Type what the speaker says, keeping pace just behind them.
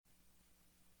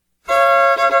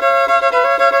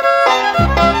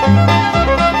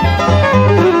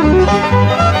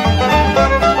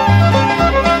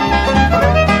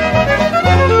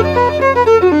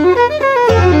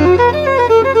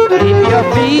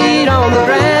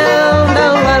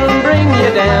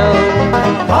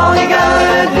All you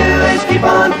gotta do is keep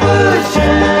on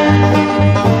pushing.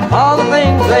 All the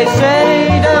things they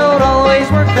say don't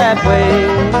always work that way.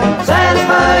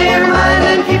 Satisfy your mind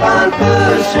and keep on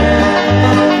pushing.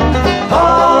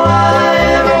 All I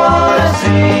ever wanna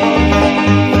see,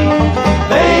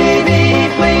 baby,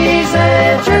 please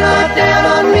that you're not down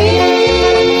on me.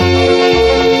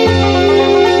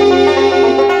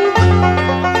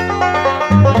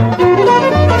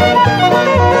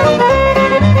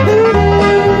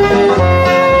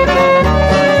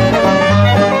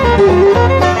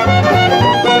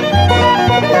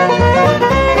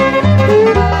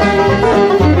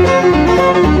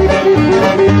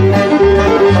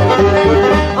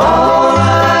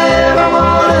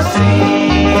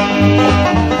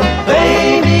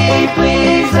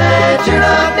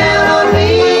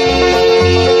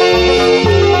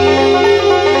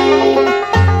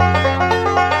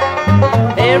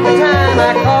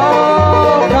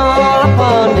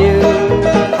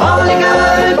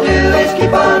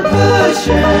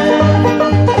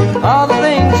 All the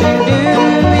things you do,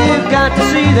 you've got to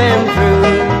see them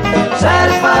through.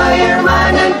 Satisfy your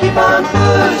mind and keep on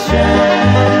pushing.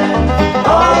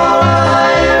 All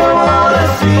I ever wanna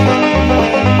see,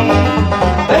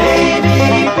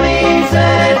 baby, please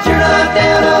that you're not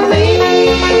down on me.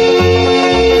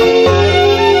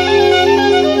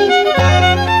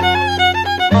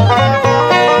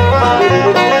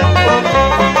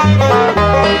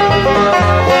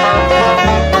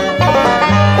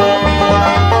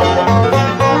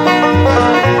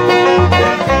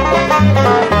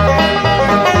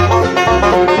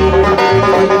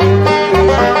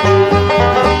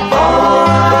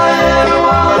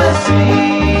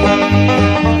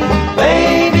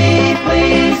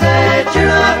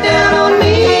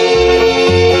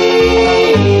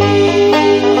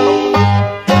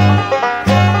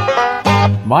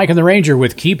 Mike and the Ranger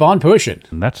with Keep On Pushing.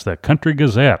 And that's the Country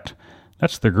Gazette.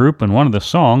 That's the group and one of the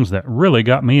songs that really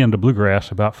got me into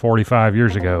bluegrass about 45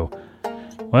 years ago.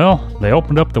 Well, they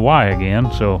opened up the Y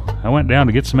again, so I went down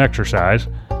to get some exercise,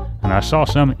 and I saw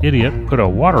some idiot put a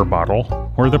water bottle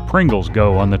where the Pringles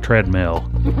go on the treadmill.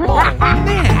 Oh,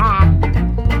 man.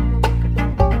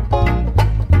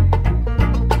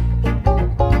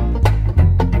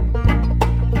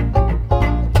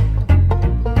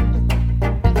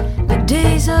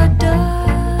 Days are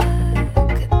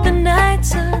dark, the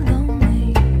nights are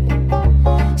lonely.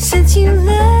 Since you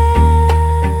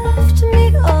left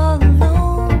me all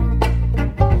alone,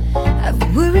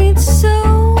 I've worried so,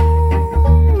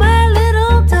 my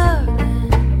little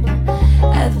darling.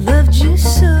 I've loved you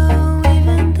so,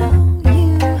 even though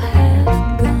you have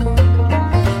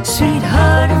gone.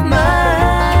 Sweetheart of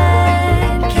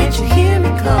mine, can't you hear me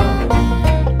calling?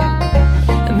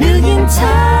 A million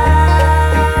times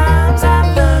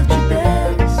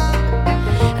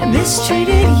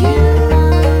mistreated you,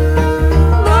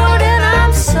 Lord, and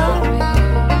I'm sorry.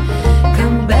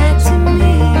 Come back to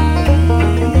me,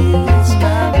 it's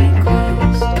my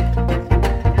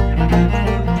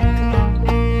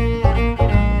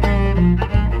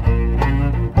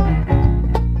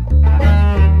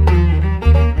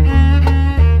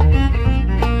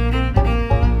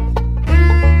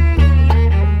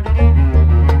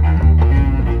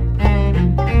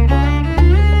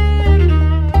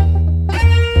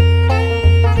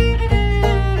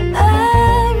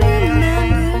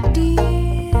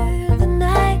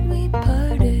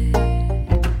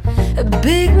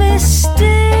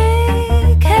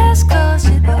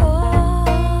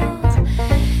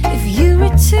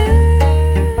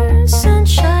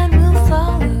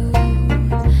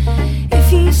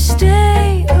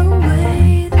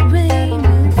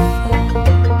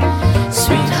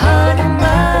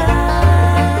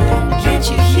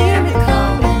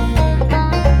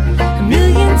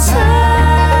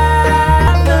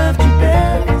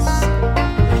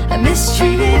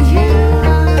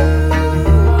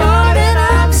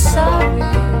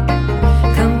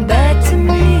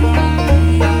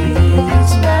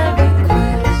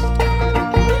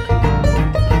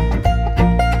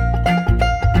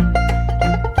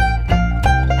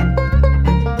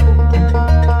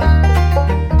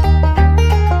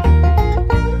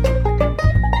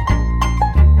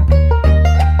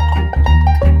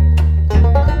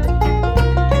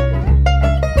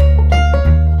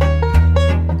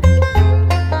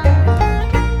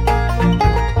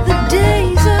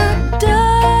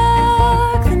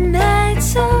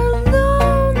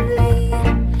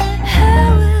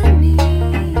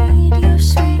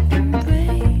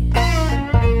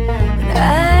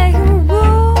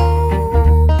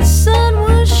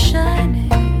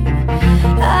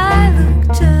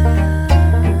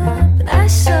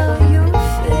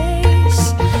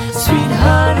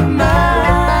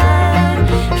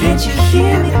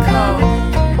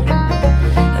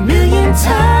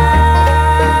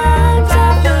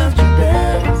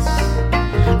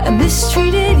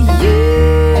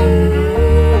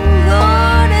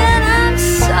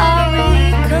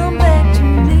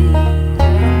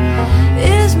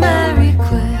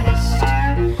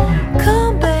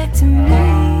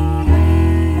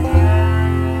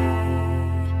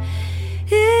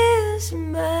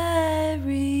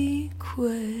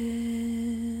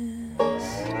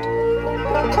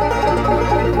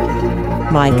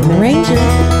Mike and the Ranger.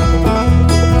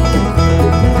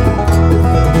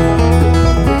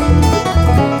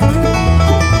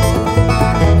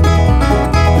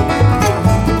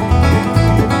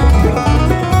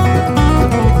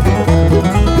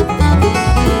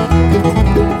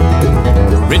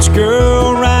 Rich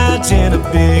girl rides in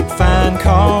a big fine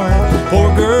car,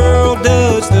 poor girl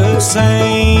does the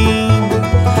same.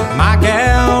 My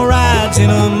gal rides in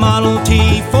a Model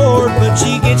T Ford, but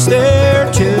she gets there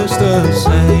just the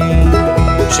same.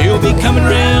 She'll be coming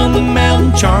round the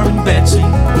mountain, charming Betsy,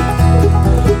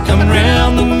 coming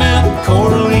round the mountain,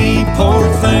 Coralie, poor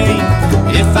thing.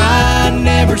 If I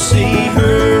never see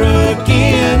her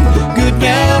again, good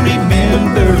gal,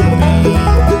 remember me.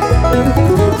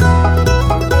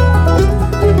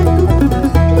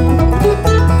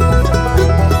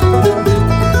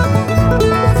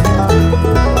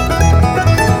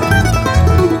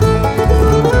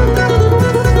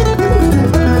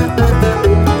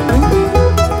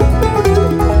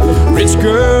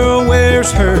 Girl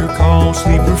wears her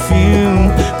costly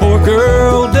perfume, poor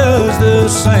girl does the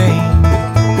same.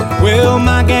 Well,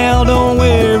 my gal don't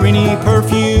wear any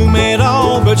perfume at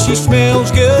all, but she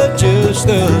smells good just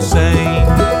the same.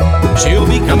 She'll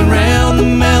be coming round the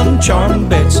mountain, charming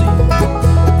Betsy,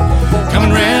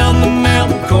 coming round the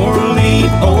mountain, Coralie,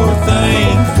 poor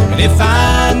thing. And if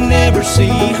I never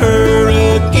see her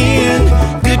again,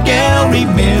 good gal,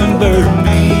 remember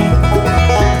me.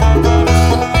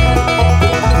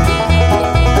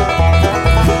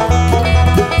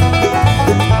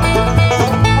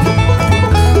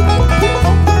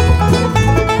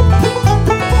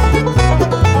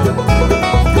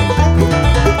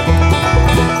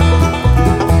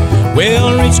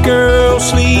 Well, rich girl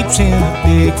sleeps in a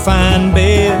big fine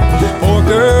bed, poor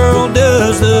girl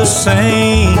does the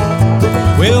same.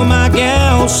 Well, my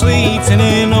gal sleeps in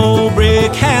an old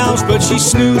brick house, but she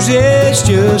snoozes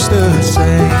just the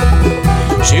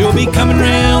same. She'll be coming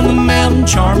round the mountain,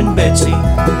 charming Betsy,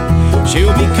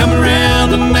 she'll be coming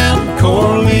round the mountain,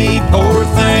 Coralie, poor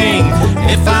thing.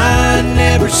 If I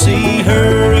never see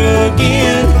her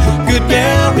again, good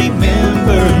gal,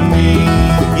 remember me.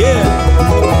 Yeah.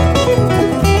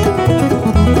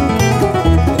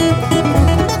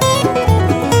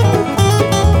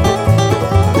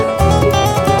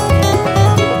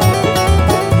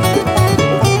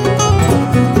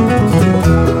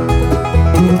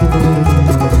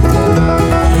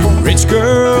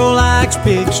 Girl likes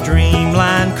big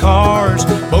streamlined cars,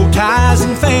 bow ties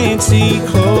and fancy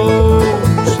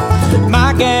clothes.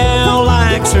 My gal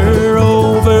likes her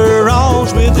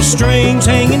overalls with the strings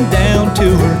hanging down to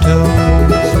her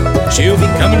toes. She'll be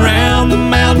coming round the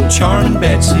mountain, charming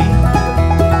Betsy,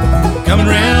 coming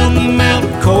round the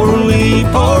mountain, Coralie,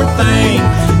 poor thing.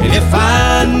 And if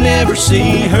I never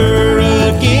see her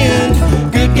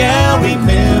again, good gal,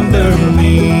 remember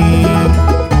me.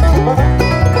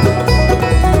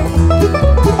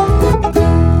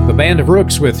 The Band of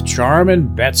Rooks with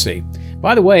Charmin' Betsy.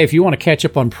 By the way, if you want to catch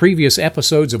up on previous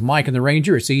episodes of Mike and the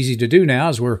Ranger, it's easy to do now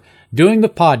as we're doing the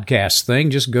podcast thing.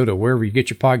 Just go to wherever you get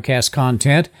your podcast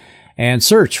content and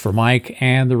search for Mike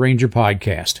and the Ranger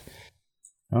podcast.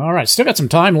 All right, still got some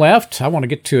time left. I want to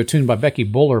get to a tune by Becky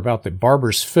Buller about the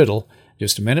Barber's Fiddle in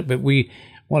just a minute, but we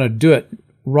want to do it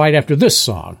right after this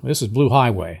song. This is Blue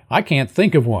Highway. I Can't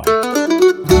Think of One.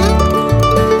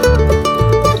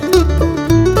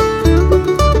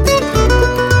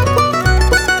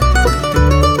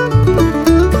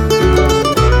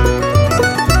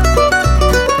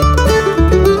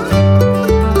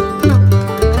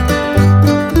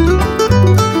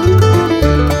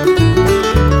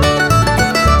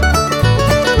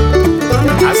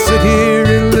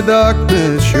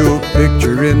 Darkness, your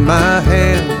picture in my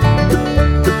hand.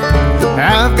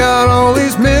 I've got all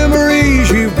these memories,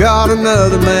 you've got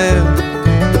another man.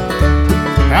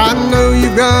 I know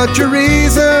you've got your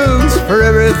reasons for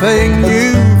everything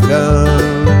you've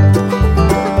done,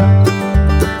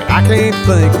 but I can't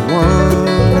think of one.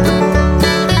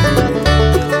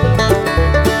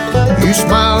 You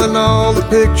smile in all the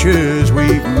pictures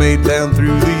we've made down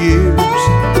through the years.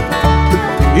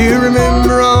 You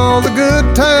remember all the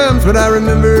good times, but I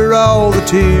remember all the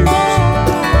tears.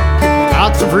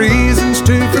 Lots of reasons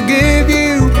to forgive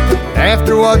you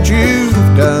after what you've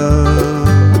done.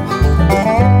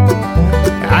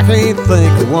 I can't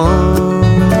think of one.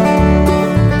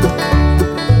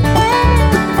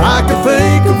 If I could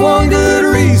think of one good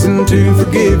reason to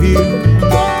forgive you,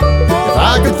 if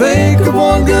I could think of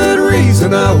one good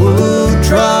reason, I would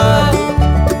try.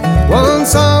 One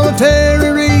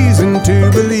solitary reason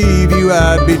to believe you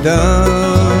I'd be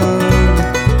done,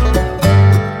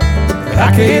 but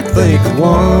I can't think of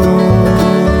one.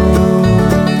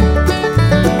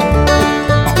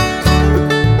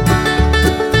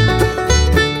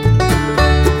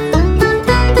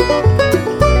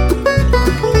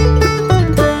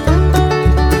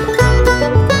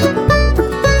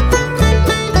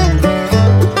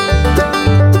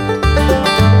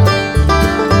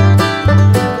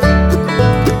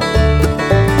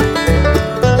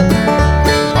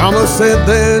 said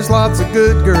there's lots of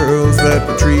good girls that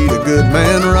would treat a good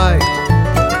man right.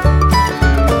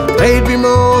 They'd be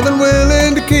more than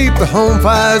willing to keep the home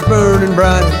fires burning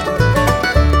bright.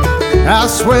 I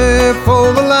swear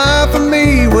for the life of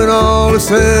me, when all is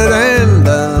said and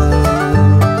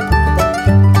done,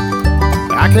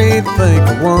 I can't think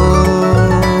of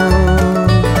one.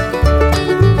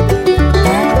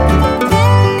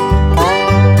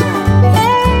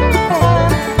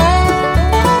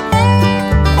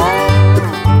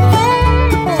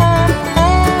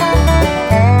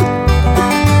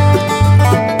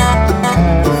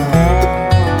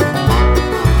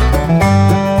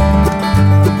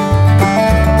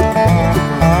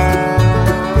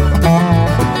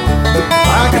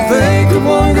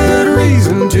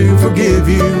 To forgive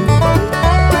you.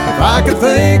 If I could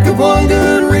think of one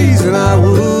good reason, I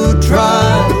would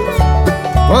try.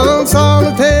 One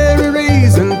solitary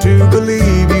reason to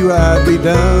believe you, I'd be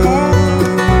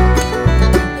done.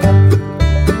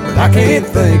 But I can't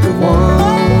think of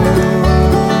one.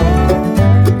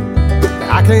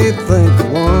 I can't think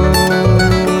of one.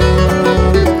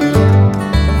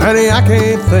 Honey, I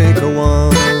can't think of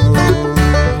one.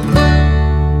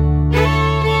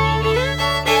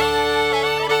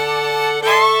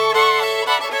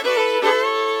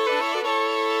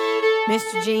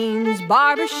 Mr. Jean's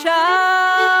Barbershop,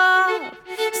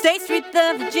 State Street,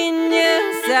 the Virginia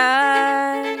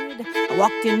side. I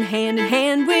walked in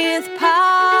hand with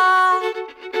Pa,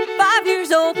 5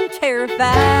 years old and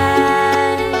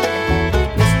terrified.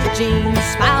 Mr. Jean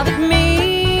smiled at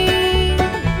me,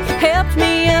 helped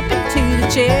me up into the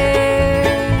chair.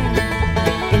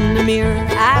 In the mirror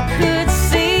I could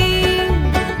see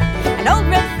an old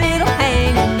red fiddle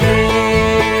hanging there.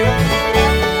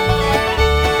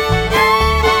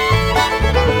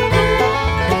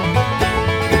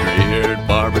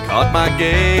 Caught my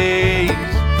gaze,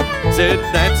 said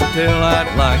that's a tale I'd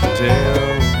like to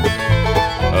tell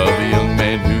of a young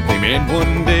man who came in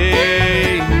one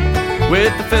day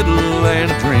with a fiddle and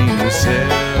a dream to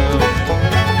sell.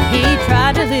 He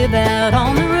tried to live out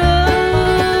on the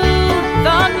road,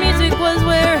 thought music was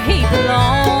where he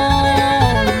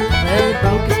belonged. Well, it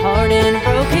broke his heart and it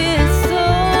broke his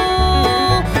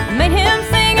soul, made him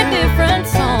sing a different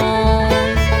song.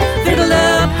 Fiddle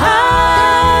up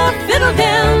high, fiddle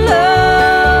down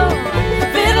low,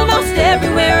 fiddle most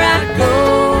everywhere I go.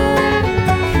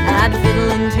 I'd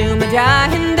fiddle until my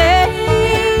dying day,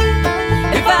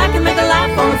 if I can make a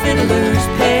life on a fiddler's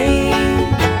pay.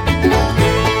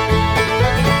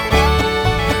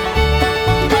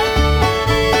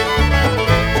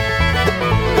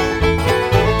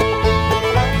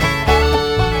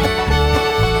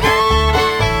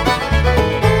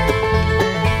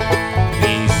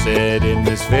 In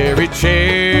this very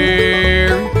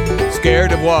chair,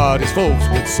 scared of what his folks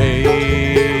would say.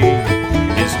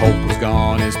 His hope was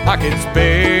gone, his pockets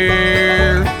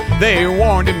bare. They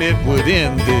warned him it would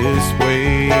end this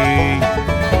way.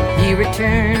 He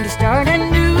returned to start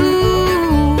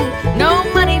anew, no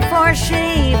money for a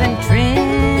shave and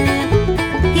trim.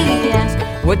 He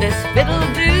asked, would this fiddle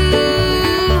do?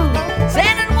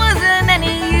 Said it wasn't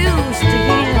any use to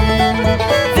him.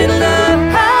 Fiddle up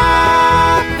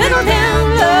high, fiddle down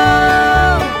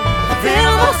low,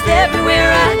 fiddle most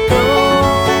everywhere I go.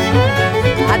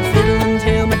 I'd fiddle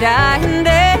until my dying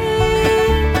day,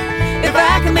 if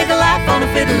I can make a life on a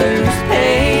fiddler's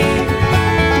pay.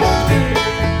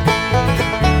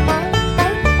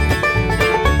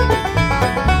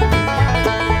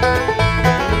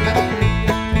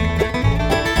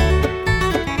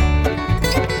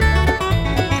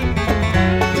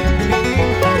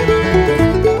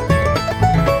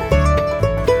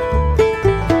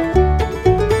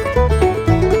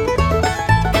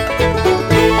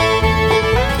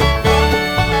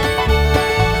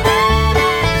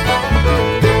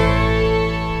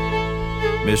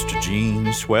 Mr.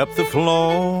 Jean swept the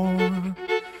floor,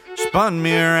 spun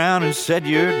me around and said,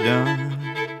 you're done.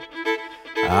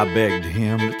 I begged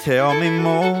him to tell me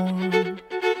more,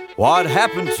 what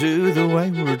happened to the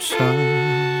wayward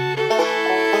son.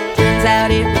 Turns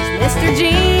out it was Mr.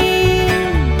 Jean,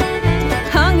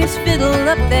 hung his fiddle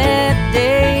up that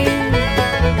day.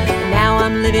 Now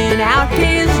I'm living out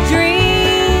his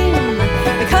dream,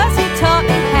 because he taught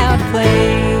me how to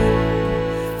play.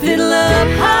 Fiddle up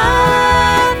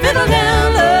high, fiddle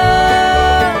down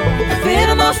low,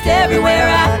 fiddle most everywhere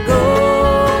I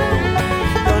go.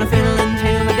 Gonna fiddle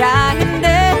until my dying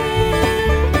day,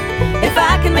 if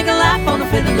I can make a life on the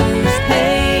fiddler's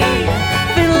pay.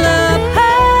 Fiddle up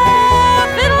high,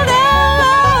 fiddle down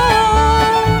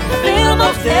low, fiddle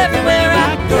most everywhere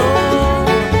I go.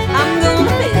 I'm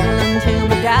gonna fiddle until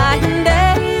my dying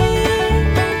day,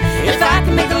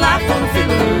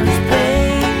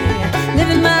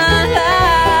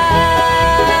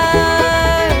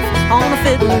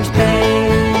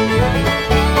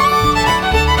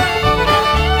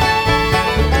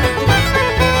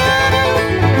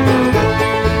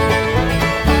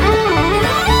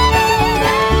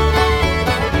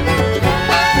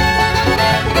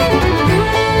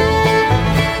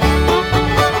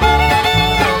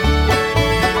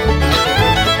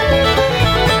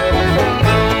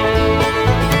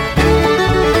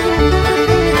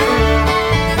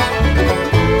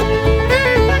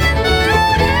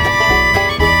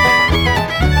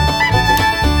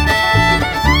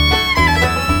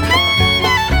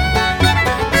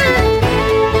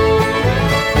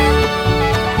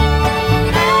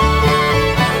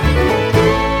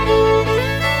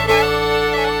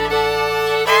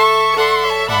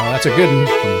 That's a good one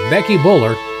from Becky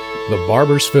Buller, The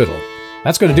Barber's Fiddle.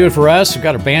 That's going to do it for us. We've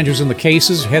got our banjos in the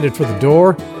cases, headed for the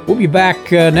door. We'll be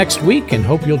back next week and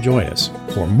hope you'll join us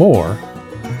for more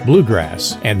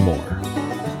bluegrass and more.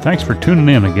 Thanks for tuning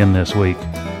in again this week.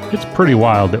 It's pretty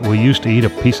wild that we used to eat a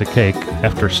piece of cake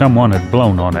after someone had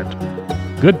blown on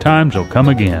it. Good times will come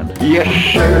again.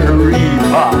 Yes, sir,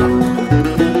 Pop.